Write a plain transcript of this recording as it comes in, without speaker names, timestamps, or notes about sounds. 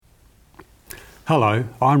Hello,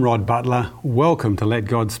 I'm Rod Butler. Welcome to Let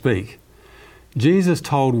God Speak. Jesus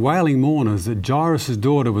told wailing mourners that Jairus'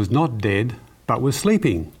 daughter was not dead, but was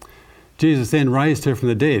sleeping. Jesus then raised her from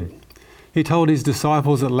the dead. He told his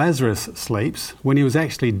disciples that Lazarus sleeps when he was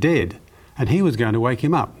actually dead, and he was going to wake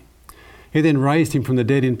him up. He then raised him from the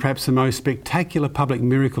dead in perhaps the most spectacular public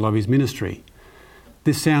miracle of his ministry.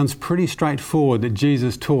 This sounds pretty straightforward that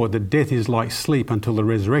Jesus taught that death is like sleep until the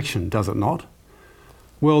resurrection, does it not?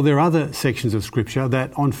 Well, there are other sections of Scripture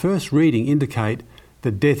that on first reading indicate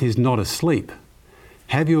that death is not asleep.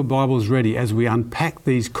 Have your Bibles ready as we unpack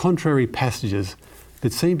these contrary passages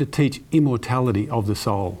that seem to teach immortality of the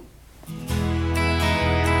soul.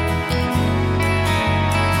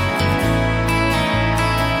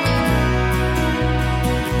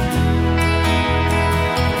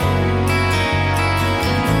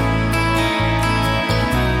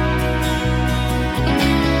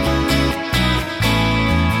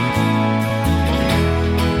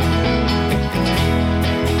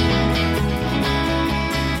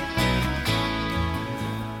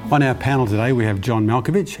 On our panel today we have John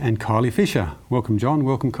Malkovich and Kylie Fisher. Welcome John,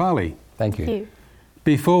 welcome Kylie. Thank you. Thank you.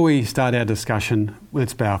 Before we start our discussion,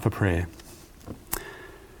 let's bow for prayer.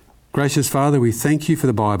 Gracious Father, we thank you for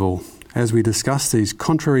the Bible. As we discuss these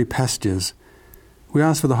contrary passages, we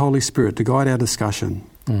ask for the Holy Spirit to guide our discussion.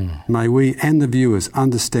 May we and the viewers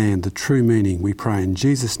understand the true meaning, we pray in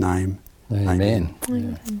Jesus' name. Amen.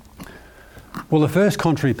 Well, the first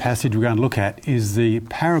contrary passage we're going to look at is the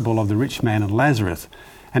parable of the rich man and Lazarus.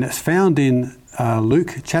 And it's found in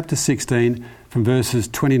Luke chapter 16 from verses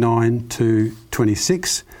 29 to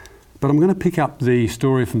 26. But I'm going to pick up the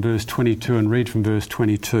story from verse 22 and read from verse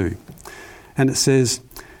 22. And it says,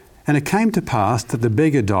 "And it came to pass that the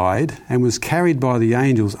beggar died and was carried by the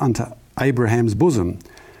angels unto Abraham's bosom.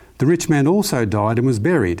 The rich man also died and was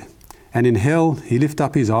buried. And in hell he lift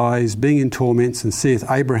up his eyes, being in torments, and seeth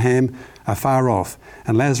Abraham afar off,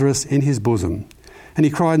 and Lazarus in his bosom. And he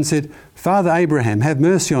cried and said, Father Abraham, have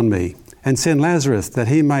mercy on me, and send Lazarus, that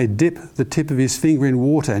he may dip the tip of his finger in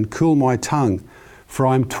water and cool my tongue, for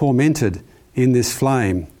I am tormented in this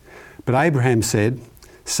flame. But Abraham said,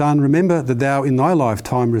 Son, remember that thou in thy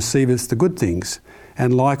lifetime receivest the good things,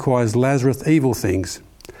 and likewise Lazarus evil things.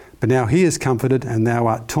 But now he is comforted, and thou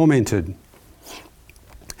art tormented.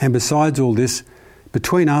 And besides all this,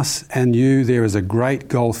 between us and you there is a great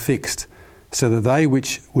gulf fixed, so that they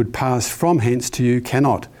which would pass from hence to you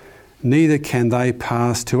cannot, neither can they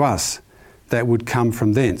pass to us that would come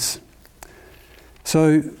from thence."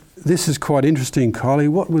 So this is quite interesting, Kylie.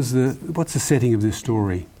 What's the setting of this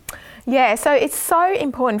story? Yeah, so it's so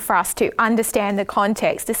important for us to understand the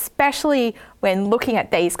context, especially when looking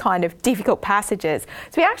at these kind of difficult passages.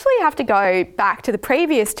 So we actually have to go back to the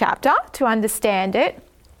previous chapter to understand it.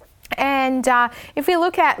 And if we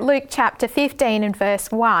look at Luke chapter 15 and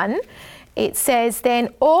verse 1, it says, "Then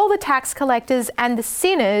all the tax collectors and the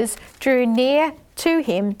sinners drew near to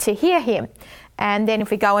him to hear him." And then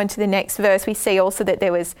if we go into the next verse, we see also that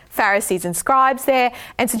there was Pharisees and scribes there.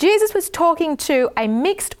 And so Jesus was talking to a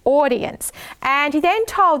mixed audience. And he then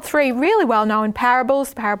told three really well-known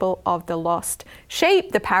parables: the parable of the lost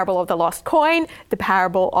sheep, the parable of the lost coin, the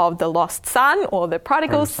parable of the lost son, or the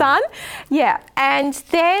prodigal son. Yeah. And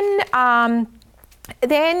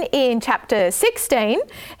then in chapter 16,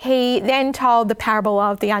 he then told the parable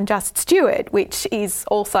of the unjust steward, which is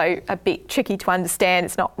also a bit tricky to understand.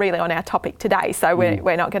 It's not really on our topic today, so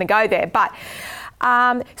we're not going to go there. But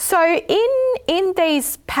so in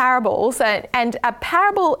these parables, and a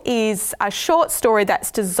parable is a short story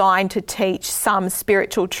that's designed to teach some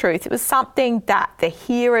spiritual truth. It was something that the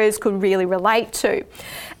hearers could really relate to.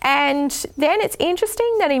 And then it's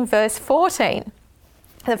interesting that in verse 14,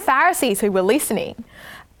 the Pharisees who were listening,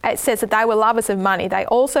 it says that they were lovers of money. They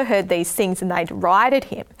also heard these things and they derided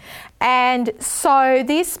him. And so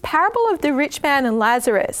this parable of the rich man and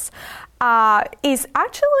Lazarus is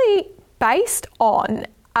actually based on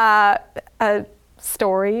a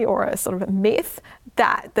story or a sort of a myth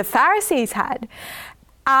that the Pharisees had.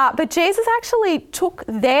 But Jesus actually took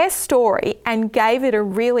their story and gave it a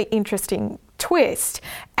really interesting twist.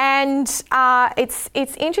 And it's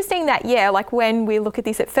interesting that, like when we look at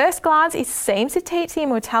this at first glance, it seems to teach the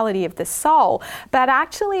immortality of the soul. But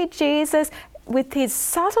actually Jesus, with his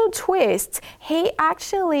subtle twists, he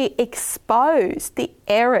actually exposed the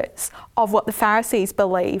errors of what the Pharisees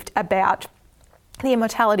believed about the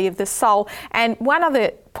immortality of the soul. And one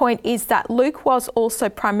other point is that Luke was also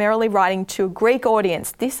primarily writing to a Greek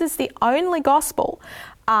audience. This is the only gospel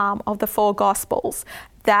of the four gospels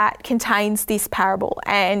that contains this parable,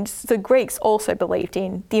 and the Greeks also believed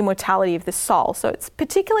in the immortality of the soul. So it's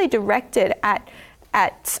particularly directed at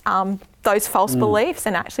at those false beliefs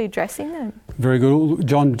and actually addressing them. Very good.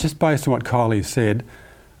 John, just based on what Kylie said,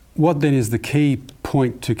 what then is the key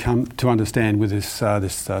point to come to understand with this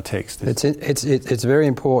text? It's very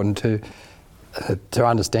important to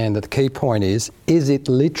understand that the key point is it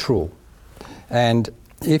literal? And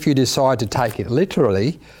if you decide to take it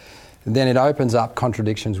literally, then it opens up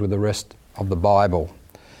contradictions with the rest of the Bible.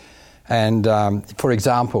 And for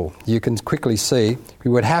example, you can quickly see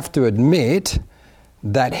we would have to admit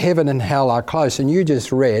that heaven and hell are close. And you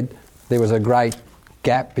just read there was a great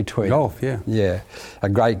gap between gulf, a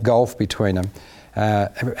great gulf between them.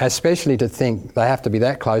 Especially to think they have to be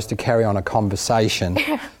that close to carry on a conversation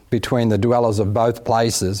between the dwellers of both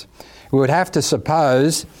places. We would have to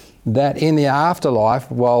suppose that in the afterlife,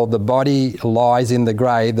 while the body lies in the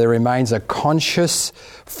grave, there remains a conscious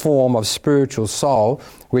form of spiritual soul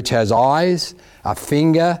which has eyes, a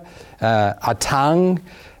finger, a tongue,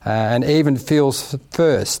 and even feels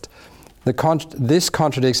thirst. This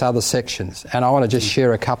contradicts other sections, and I want to just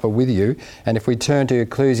share a couple with you. And if we turn to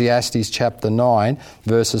Ecclesiastes chapter 9,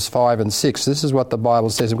 verses 5 and 6, this is what the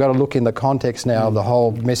Bible says. We've got to look in the context now of the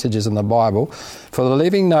whole messages in the Bible. For the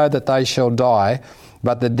living know that they shall die,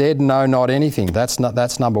 but the dead know not anything. That's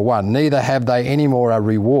number one. Neither have they any more a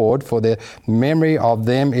reward, for their memory of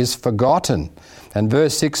them is forgotten. And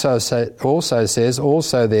verse 6 also says,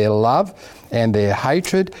 also their love and their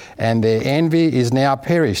hatred and their envy is now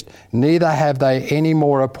perished. Neither have they any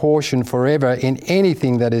more a portion forever in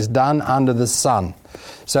anything that is done under the sun.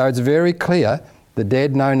 So it's very clear the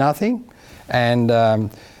dead know nothing, and the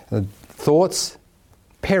thoughts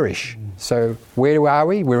perish. So where are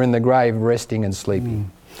we? We're in the grave, resting and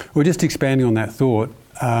sleeping. Well, just expanding on that thought,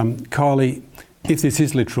 Kylie, if this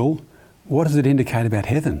is literal, what does it indicate about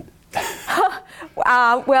heaven?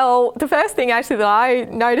 Well, the first thing actually that I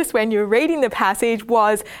noticed when you were reading the passage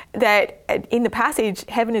was that in the passage,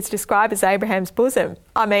 heaven is described as Abraham's bosom.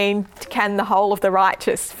 I mean, can the whole of the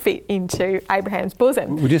righteous fit into Abraham's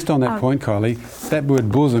bosom? Well, just on that point, Kylie, that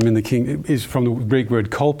word bosom in the King is from the Greek word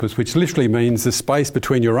kolpos, which literally means the space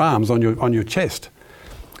between your arms on your chest.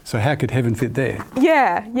 So how could heaven fit there?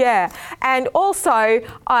 Yeah. And also,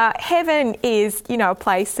 heaven is, a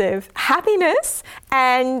place of happiness.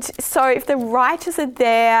 And so if the righteous are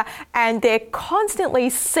there and they're constantly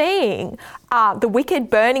seeing the wicked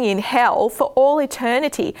burning in hell for all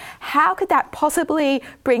eternity, how could that possibly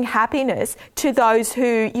bring happiness to those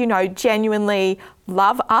who, genuinely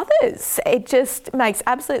love others? It just makes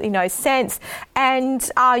absolutely no sense. And,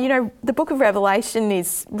 the book of Revelation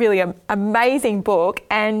is really an amazing book,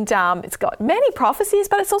 and it's got many prophecies,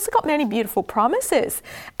 but it's also got many beautiful promises.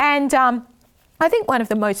 And I think one of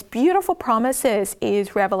the most beautiful promises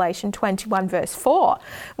is Revelation 21 verse 4,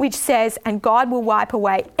 which says, "And God will wipe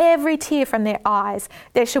away every tear from their eyes.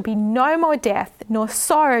 There shall be no more death, nor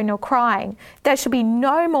sorrow, nor crying. There shall be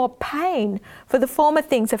no more pain, for the former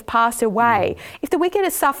things have passed away." If the wicked are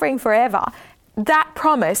suffering forever, that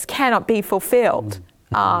promise cannot be fulfilled.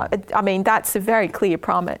 That's a very clear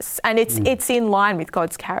promise, and it's in line with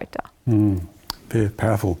God's character. Very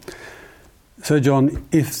powerful. So, John,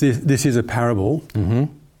 if this is a parable,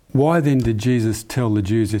 why then did Jesus tell the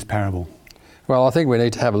Jews this parable? Well, I think we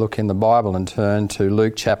need to have a look in the Bible and turn to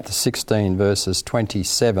Luke chapter 16, verses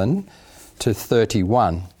 27 to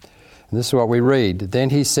 31. And this is what we read.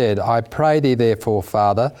 "Then he said, I pray thee therefore,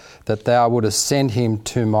 Father, that thou wouldest send him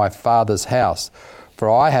to my father's house. For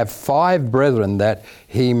I have 5 brethren, that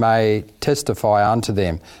he may testify unto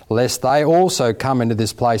them, lest they also come into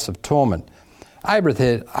this place of torment.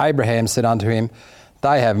 Abraham said unto him,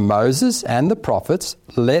 They have Moses and the prophets,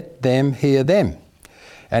 let them hear them.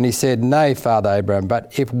 And he said, Nay, Father Abraham,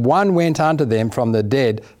 but if one went unto them from the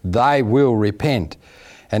dead, they will repent.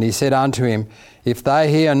 And he said unto him, If they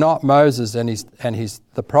hear not Moses and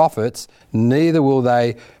the prophets, neither will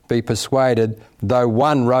they be persuaded, though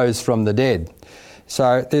one rose from the dead."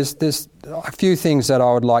 So there's a few things that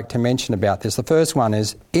I would like to mention about this. The first one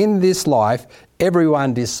is, in this life,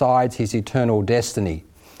 everyone decides his eternal destiny.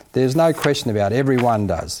 There's no question about it. Everyone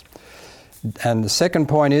does. And the second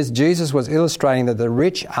point is, Jesus was illustrating that the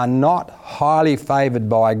rich are not highly favoured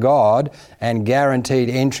by God and guaranteed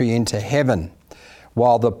entry into heaven,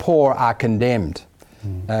 while the poor are condemned.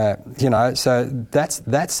 So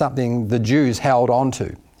that's something the Jews held on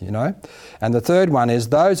to. And the third one is,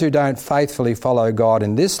 those who don't faithfully follow God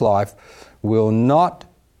in this life will not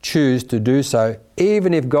choose to do so,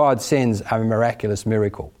 even if God sends a miraculous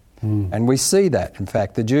miracle. And we see that. In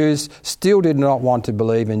fact, the Jews still did not want to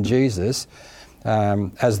believe in Jesus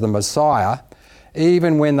as the Messiah,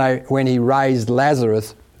 even when he raised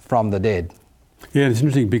Lazarus from the dead. Yeah, it's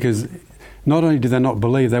interesting because not only did they not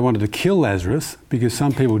believe, they wanted to kill Lazarus because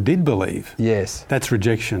some people did believe. Yes. That's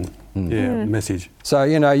rejection. Message. So,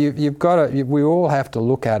 you've got to, we all have to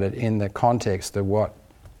look at it in the context of what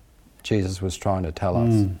Jesus was trying to tell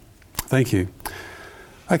us. Thank you.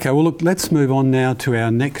 Okay, well, look, let's move on now to our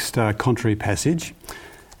next contrary passage.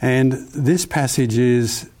 And this passage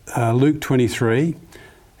is Luke 23,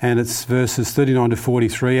 and it's verses 39 to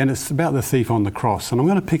 43, and it's about the thief on the cross. And I'm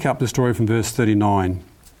going to pick up the story from verse 39.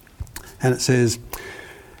 And it says,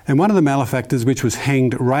 "And one of the malefactors which was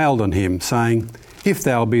hanged railed on him, saying, If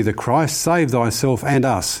thou be the Christ, save thyself and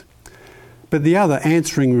us. But the other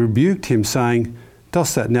answering rebuked him, saying,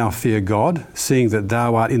 Dost thou now fear God, seeing that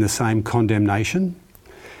thou art in the same condemnation?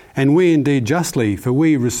 And we indeed justly, for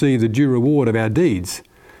we receive the due reward of our deeds.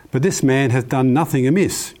 But this man hath done nothing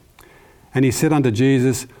amiss. And he said unto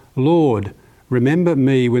Jesus, Lord, remember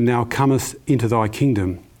me when thou comest into thy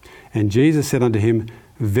kingdom. And Jesus said unto him,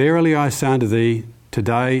 Verily I say unto thee,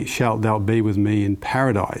 today shalt thou be with me in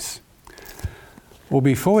paradise." Well,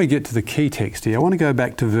 before we get to the key text here, I want to go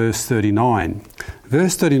back to verse 39.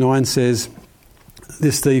 Verse 39 says,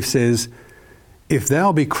 this thief says, "If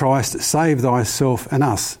thou be Christ, save thyself and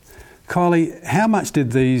us." Kylie, how much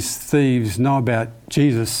did these thieves know about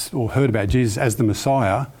Jesus or heard about Jesus as the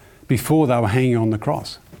Messiah before they were hanging on the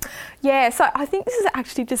cross? Yeah, so I think this is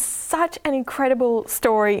actually just such an incredible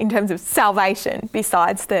story in terms of salvation,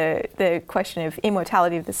 besides the question of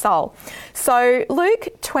immortality of the soul. So Luke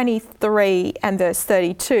 23 and verse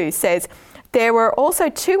 32 says, "There were also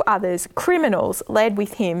two others, criminals, led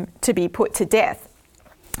with him to be put to death."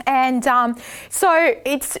 And so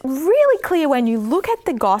it's really clear when you look at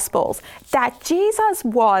the Gospels that Jesus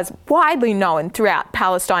was widely known throughout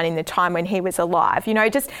Palestine in the time when he was alive.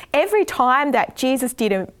 Just every time that Jesus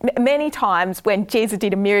many times when Jesus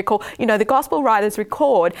did a miracle, the Gospel writers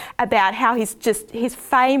record about how his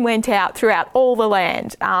fame went out throughout all the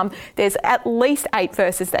land. There's at least 8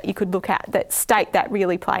 verses that you could look at that state that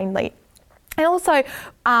really plainly. And also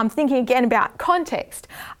thinking again about context,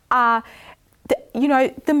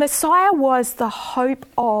 the Messiah was the hope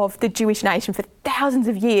of the Jewish nation for thousands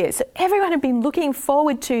of years. Everyone had been looking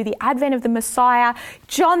forward to the advent of the Messiah.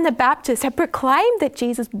 John the Baptist had proclaimed that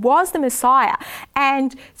Jesus was the Messiah.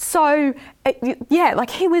 And so,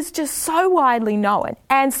 he was just so widely known.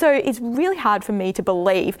 And so it's really hard for me to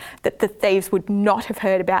believe that the thieves would not have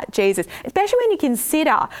heard about Jesus, especially when you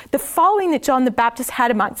consider the following that John the Baptist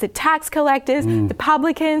had amongst the tax collectors, the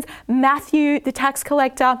publicans. Matthew, the tax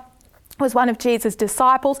collector, was one of Jesus'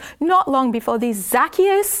 disciples. Not long before this,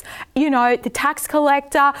 Zacchaeus, the tax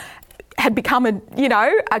collector, had become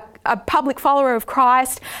a public follower of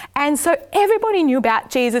Christ. And so everybody knew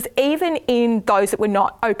about Jesus, even in those that were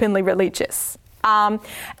not openly religious.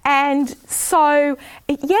 And so,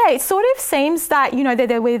 it sort of seems that, that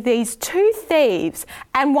there were these two thieves,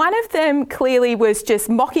 and one of them clearly was just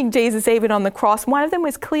mocking Jesus even on the cross. One of them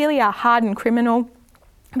was clearly a hardened criminal,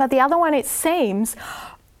 but the other one, it seems,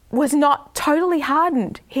 was not totally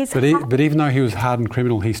hardened. But even though he was a hardened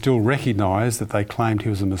criminal, he still recognised that they claimed he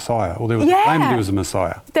was a Messiah, or there was a claim that he was a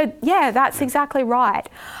Messiah. That's exactly right.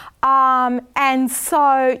 And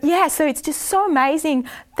so it's just so amazing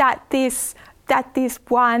that this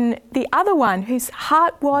one, the other one, whose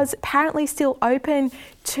heart was apparently still open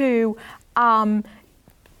to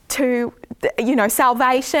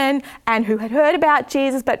salvation, and who had heard about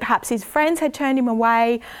Jesus, but perhaps his friends had turned him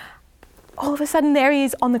away. All of a sudden, there he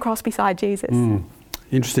is on the cross beside Jesus.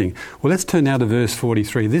 Interesting. Well, let's turn now to verse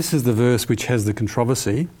 43. This is the verse which has the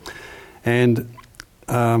controversy, and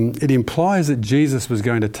it implies that Jesus was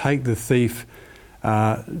going to take the thief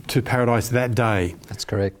to paradise that day. That's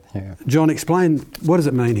correct, yeah. John, explain, what does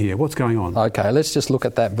it mean here? What's going on? Okay, let's just look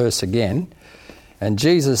at that verse again. "And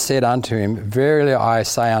Jesus said unto him, Verily I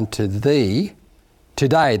say unto thee,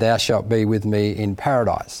 today thou shalt be with me in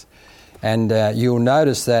paradise." And you'll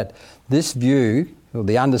notice that this view, or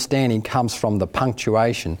the understanding, comes from the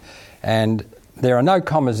punctuation. And there are no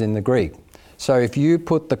commas in the Greek. So if you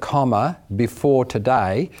put the comma before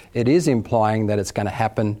today, it is implying that it's going to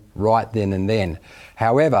happen right then and then.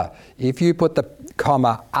 However, if you put the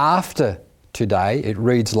comma after today, it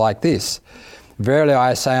reads like this: "Verily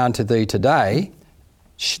I say unto thee today,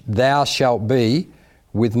 thou shalt be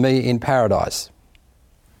with me in paradise."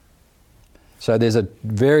 So there's a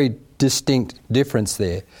very distinct difference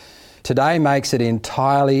there. Today makes it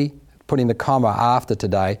entirely, putting the comma after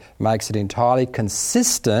today, makes it entirely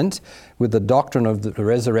consistent with the doctrine of the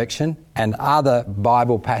resurrection and other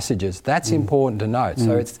Bible passages. That's important to note.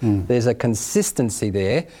 So there's a consistency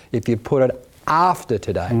there if you put it after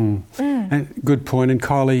today. And good point. And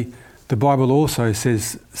Kylie, the Bible also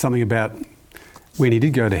says something about when he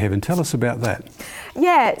did go to heaven. Tell us about that.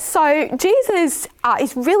 Yeah, so Jesus,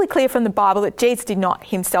 it's really clear from the Bible that Jesus did not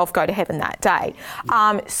himself go to heaven that day.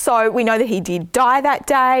 So we know that he did die that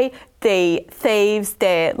day. The thieves,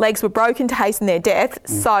 their legs were broken to hasten their death,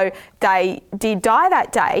 so they did die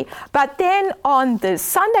that day. But then on the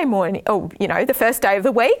Sunday morning, the first day of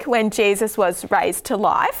the week when Jesus was raised to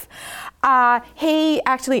life, he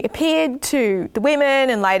actually appeared to the women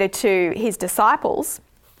and later to his disciples.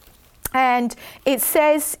 And it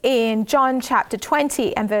says in John chapter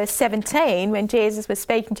 20 and verse 17, when Jesus was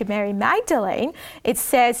speaking to Mary Magdalene, it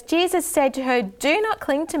says, Jesus said to her, "Do not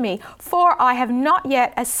cling to me, for I have not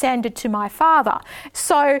yet ascended to my Father."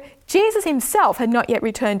 So Jesus himself had not yet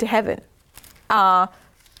returned to heaven.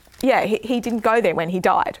 He didn't go there when he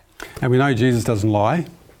died. And we know Jesus doesn't lie.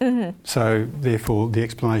 Mm-hmm. So therefore the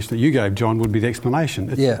explanation that you gave, John, would be the explanation.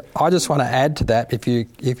 I just want to add to that. If you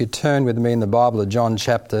turn with me in the Bible to John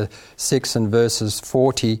chapter 6 and verses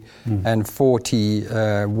 40 and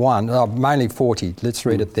 41, mainly 40, let's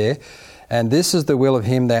read it there. "And this is the will of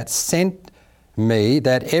him that sent me,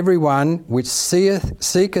 that everyone which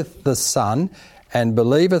seeketh the Son and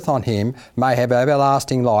believeth on him may have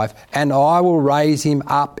everlasting life, and I will raise him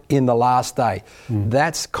up in the last day."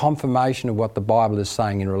 That's confirmation of what the Bible is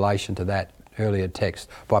saying in relation to that earlier text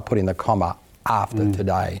by putting the comma after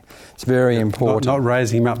today. It's very important. Not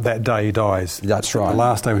raising him up that day he dies. That's right. The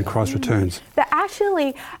last day when Christ returns. But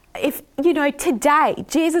actually, if, today,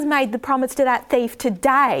 Jesus made the promise to that thief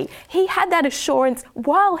today. He had that assurance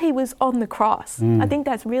while he was on the cross. I think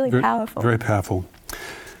that's really powerful. Very powerful.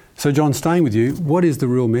 So, John, staying with you, what is the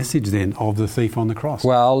real message then of the thief on the cross?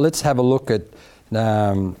 Well, let's have a look at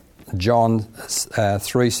John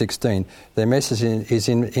 3:16. Their message is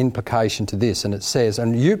in implication to this, and it says,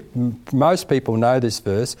 and most people know this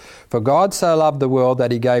verse, "For God so loved the world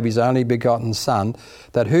that he gave his only begotten Son,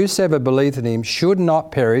 that whosoever believeth in him should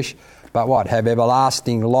not perish, but what? Have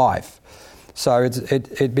everlasting life." So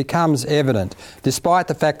it becomes evident, despite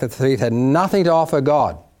the fact that the thief had nothing to offer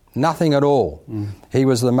God, nothing at all. He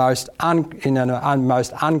was the most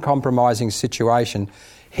uncompromising situation.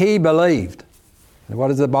 He believed. And what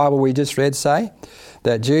does the Bible we just read say?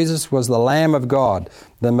 That Jesus was the Lamb of God,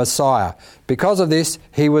 the Messiah. Because of this,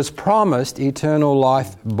 he was promised eternal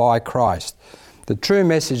life by Christ. The true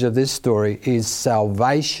message of this story is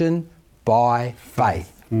salvation by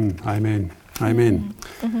faith. Amen. Amen.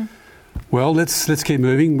 Mm-hmm. Well, let's keep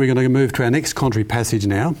moving. We're going to move to our next contrary passage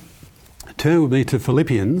now. Turn with me to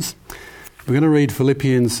Philippians. We're going to read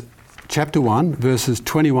Philippians chapter 1, verses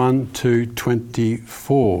 21 to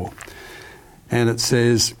 24. And it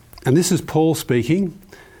says, and this is Paul speaking,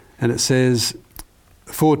 and it says,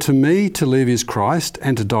 "For to me to live is Christ,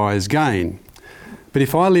 and to die is gain. But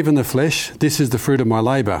if I live in the flesh, this is the fruit of my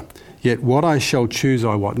labour. Yet what I shall choose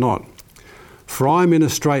I wot not. For I am in a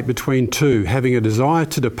strait between two, having a desire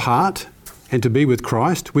to depart and to be with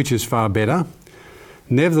Christ, which is far better.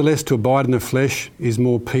 Nevertheless, to abide in the flesh is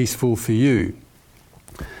more peaceful for you."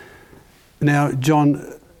 Now,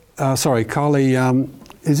 Kylie,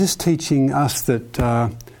 is this teaching us that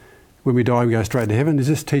when we die we go straight to heaven? Is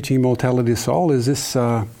this teaching immortality of soul? Is this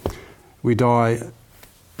we die,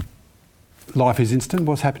 life is instant?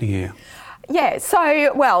 What's happening here? Yeah,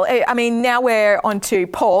 now we're on to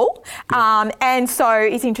Paul. And so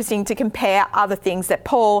it's interesting to compare other things that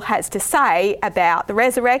Paul has to say about the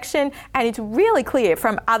resurrection. And it's really clear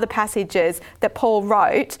from other passages that Paul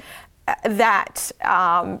wrote that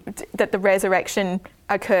the resurrection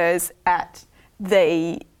occurs at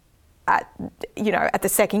the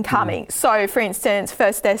second coming. So, for instance,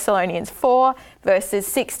 1 Thessalonians 4, verses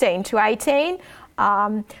 16 to 18,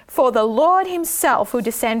 "For the Lord himself will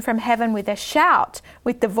descend from heaven with a shout,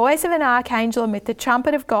 with the voice of an archangel and with the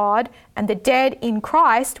trumpet of God, and the dead in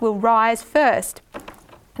Christ will rise first.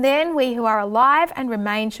 Then we who are alive and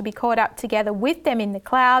remain shall be caught up together with them in the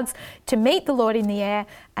clouds to meet the Lord in the air,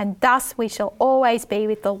 and thus we shall always be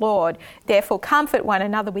with the Lord. Therefore comfort one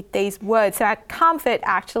another with these words." So our comfort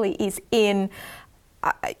actually is in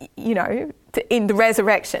the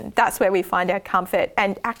resurrection. That's where we find our comfort.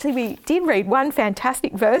 And actually we did read one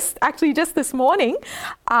fantastic verse, actually just this morning,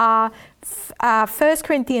 1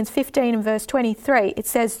 Corinthians 15 and verse 23. It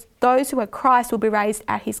says, "Those who are Christ will be raised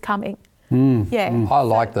at his coming." I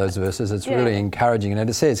like those verses. It's really encouraging. And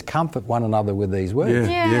it says, comfort one another with these words.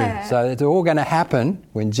 So it's all going to happen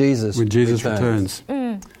when Jesus returns.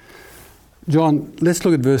 John, let's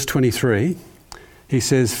look at verse 23. He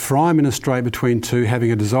says, "For I am in a strait between two,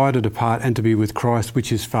 having a desire to depart and to be with Christ,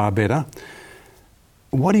 which is far better."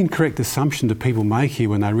 What incorrect assumption do people make here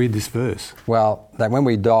when they read this verse? Well, that when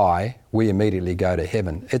we die, we immediately go to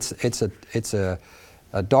heaven. It's a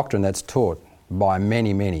doctrine that's taught by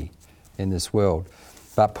many, many in this world.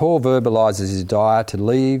 But Paul verbalises his desire to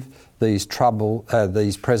leave these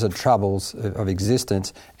present troubles of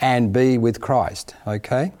existence and be with Christ,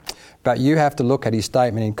 okay? But you have to look at his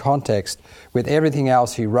statement in context with everything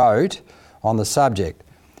else he wrote on the subject.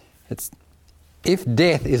 If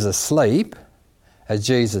death is asleep, as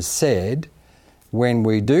Jesus said, when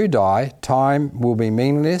we do die, time will be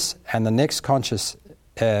meaningless, and the next conscious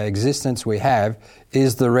existence we have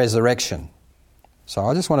is the resurrection. So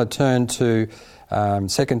I just want to turn to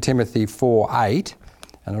 2 Timothy 4:8,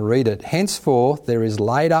 and I'll read it. Henceforth there is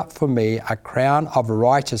laid up for me a crown of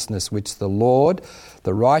righteousness, which the Lord,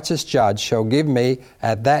 the righteous judge, shall give me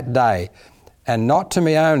at that day, and not to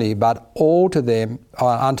me only, but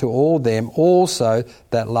unto all them also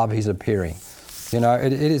that love his appearing. You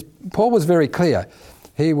know, Paul was very clear.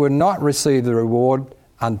 He would not receive the reward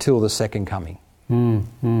until the second coming.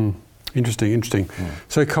 Interesting.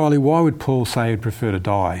 So, Kylie, why would Paul say he'd prefer to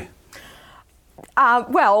die?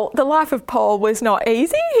 Well, the life of Paul was not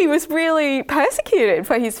easy. He was really persecuted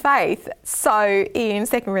for his faith. So in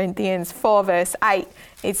 2 Corinthians 4 verse 8,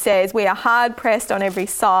 it says, we are hard pressed on every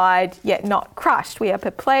side, yet not crushed. We are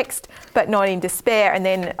perplexed, but not in despair. And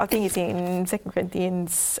then I think it's in 2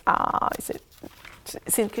 Corinthians,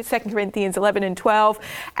 2 Corinthians 11 and 12,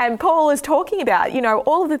 and Paul is talking about,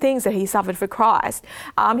 all of the things that he suffered for Christ.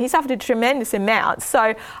 He suffered a tremendous amount.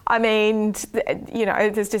 So, I mean,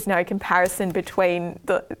 there's just no comparison between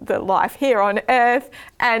the life here on earth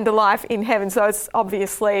and the life in heaven. So it's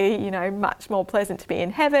obviously, much more pleasant to be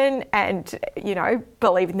in heaven and,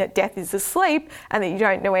 believing that death is asleep and that you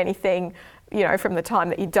don't know anything from the time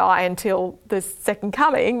that you die until the second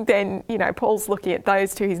coming, then, Paul's looking at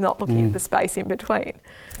those two. He's not looking at the space in between.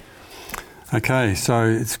 Okay, so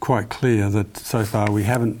it's quite clear that so far we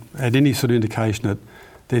haven't had any sort of indication that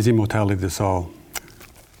there's immortality of the soul.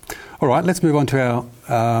 All right, let's move on to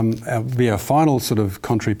our final sort of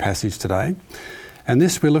contrary passage today. And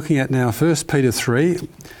this we're looking at now 1 Peter 3.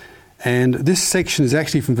 And this section is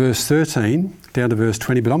actually from verse 13 down to verse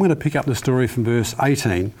 20, but I'm going to pick up the story from verse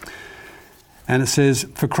 18. And it says,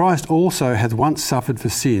 for Christ also hath once suffered for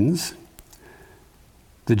sins,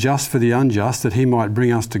 the just for the unjust, that he might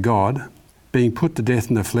bring us to God, being put to death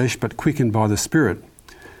in the flesh, but quickened by the Spirit,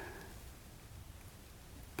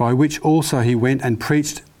 by which also he went and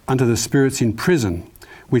preached unto the spirits in prison,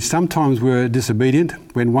 which sometimes were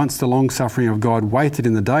disobedient, when once the long suffering of God waited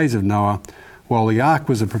in the days of Noah, while the ark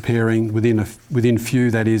was preparing, within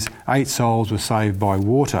few, that is, 8 souls were saved by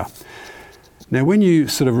water. Now, when you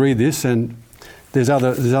sort of read this, and there's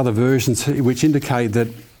other versions which indicate that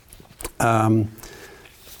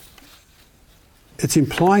it's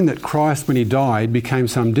implying that Christ, when he died, became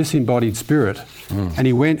some disembodied spirit, and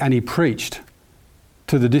he went and he preached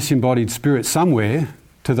to the disembodied spirit somewhere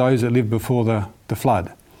to those that lived before the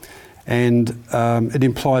flood. And it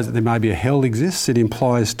implies that there may be a hell exists. It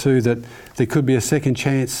implies too that there could be a second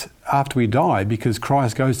chance after we die because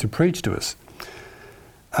Christ goes to preach to us.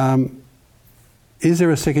 Is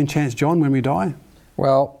there a second chance, John, when we die?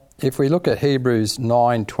 Well, if we look at Hebrews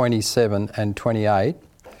 9:27 and 28,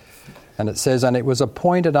 and it says, and it was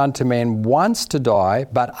appointed unto men once to die,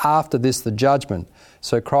 but after this the judgment.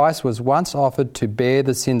 So Christ was once offered to bear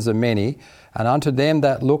the sins of many, and unto them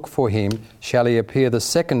that look for him shall he appear the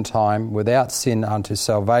second time without sin unto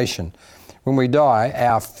salvation. When we die,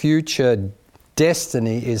 our future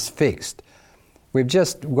destiny is fixed. We've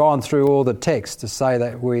just gone through all the text to say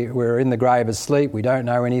that we're in the grave asleep, we don't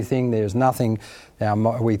know anything, there's nothing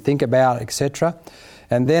we think about, etc.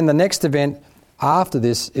 And then the next event after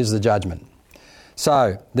this is the judgment.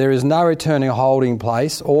 So there is no returning holding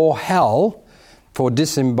place or hell for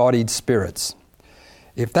disembodied spirits.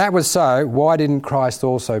 If that was so, why didn't Christ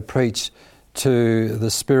also preach to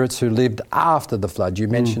the spirits who lived after the flood? You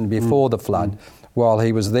mentioned before the flood, while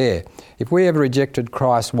he was there. If we ever rejected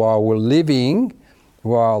Christ while living,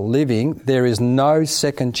 there is no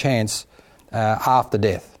second chance after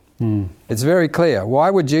death. It's very clear. Why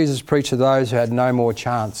would Jesus preach to those who had no more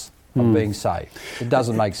chance of being saved? It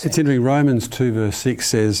doesn't make sense. It's interesting. Romans 2 verse 6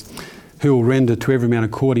 says, who will render to every man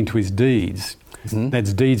according to his deeds.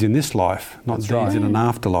 That's deeds in this life, not deeds in an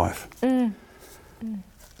afterlife.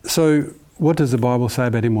 So what does the Bible say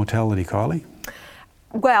about immortality, Kylie?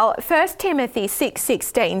 Well, 1 Timothy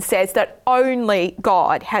 6:16 says that only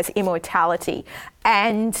God has immortality.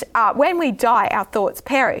 And when we die, our thoughts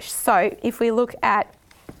perish. So if we look at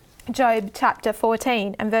Job chapter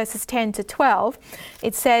 14 and verses 10 to 12,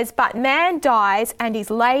 it says, but man dies and is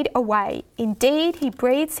laid away. Indeed, he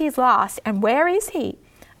breathes his last. And where is he?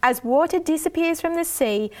 As water disappears from the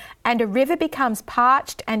sea and a river becomes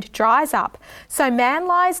parched and dries up, so man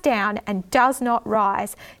lies down and does not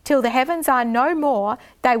rise. Till the heavens are no more,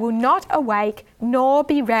 they will not awake nor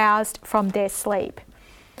be roused from their sleep.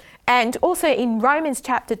 And also in Romans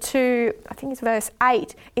chapter 2, I think it's verse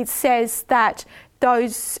 8, it says that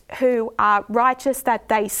those who are righteous, that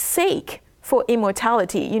they seek for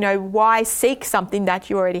immortality. You know, why seek something that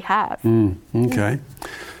you already have? Okay.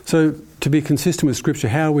 So, to be consistent with Scripture,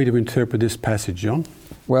 how are we to interpret this passage, John?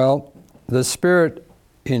 Well, the spirit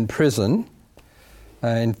in prison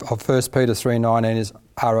of 1 Peter 3:19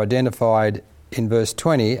 are identified in verse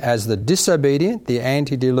 20 as the disobedient, the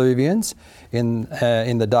antediluvians in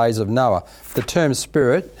the days of Noah. The term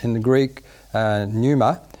spirit in the Greek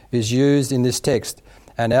pneuma is used in this text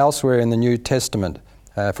and elsewhere in the New Testament.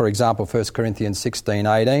 For example, 1 Corinthians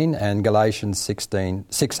 16:18 and Galatians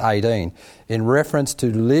 6:18, in reference to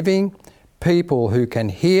living people who can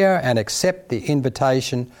hear and accept the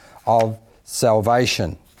invitation of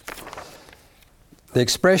salvation. The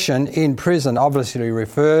expression in prison obviously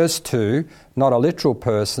refers to not a literal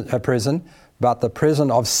prison, but the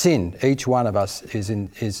prison of sin. Each one of us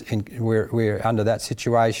we're under that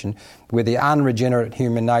situation where the unregenerate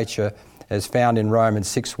human nature as found in Romans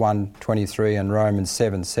 6:1-23 and Romans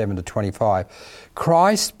 7:7-25.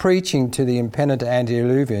 Christ's preaching to the impenitent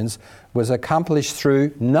antediluvians was accomplished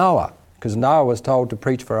through Noah, because Noah was told to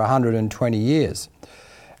preach for 120 years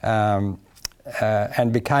and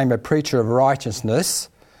became a preacher of righteousness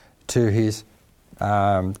to his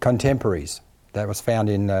contemporaries. That was found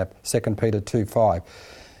in 2 Peter 2:5.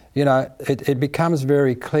 You know, it becomes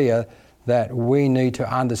very clear that we need to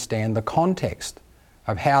understand the context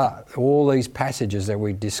of how all these passages that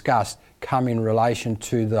we discussed come in relation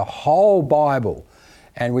to the whole Bible.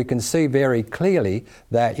 And we can see very clearly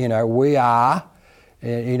that, you know, we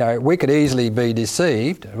could easily be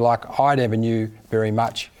deceived. Like, I never knew very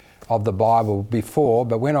much of the Bible before,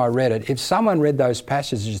 but when I read it, if someone read those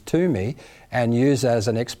passages to me and used it as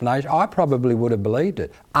an explanation, I probably would have believed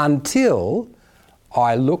it until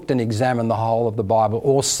I looked and examined the whole of the Bible,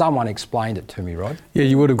 or someone explained it to me, Rod. Yeah,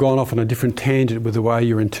 you would have gone off on a different tangent with the way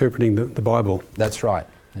you're interpreting the Bible. That's right.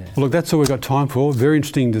 Yeah. Well, look, that's all we've got time for. Very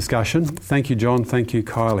interesting discussion. Thank you, John. Thank you,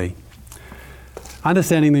 Kylie.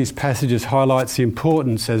 Understanding these passages highlights the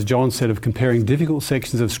importance, as John said, of comparing difficult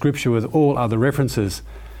sections of Scripture with all other references.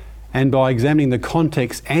 And by examining the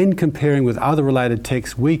context and comparing with other related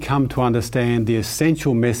texts, we come to understand the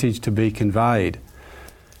essential message to be conveyed.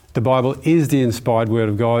 The Bible is the inspired Word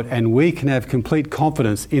of God, and we can have complete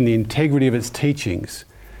confidence in the integrity of its teachings.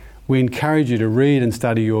 We encourage you to read and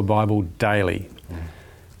study your Bible daily.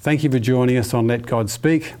 Thank you for joining us on Let God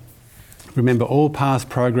Speak. Remember, all past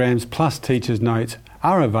programs plus teachers' notes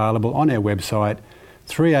are available on our website,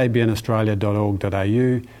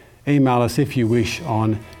 3abnaustralia.org.au. Email us if you wish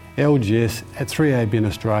on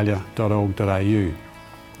lgs@3abnaustralia.org.au.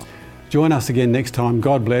 Join us again next time.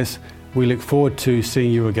 God bless. We look forward to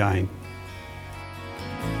seeing you again.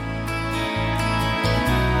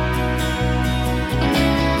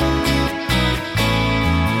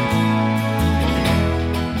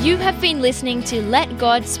 You have been listening to Let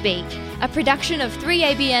God Speak, a production of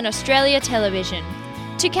 3ABN Australia Television.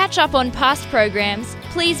 To catch up on past programs,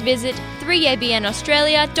 please visit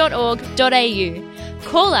 3abnaustralia.org.au.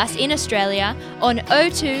 Call us in Australia on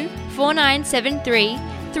 02 4973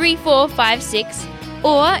 3456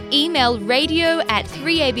 or email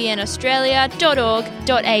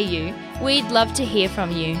radio@3abnaustralia.org.au. We'd love to hear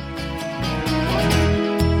from you.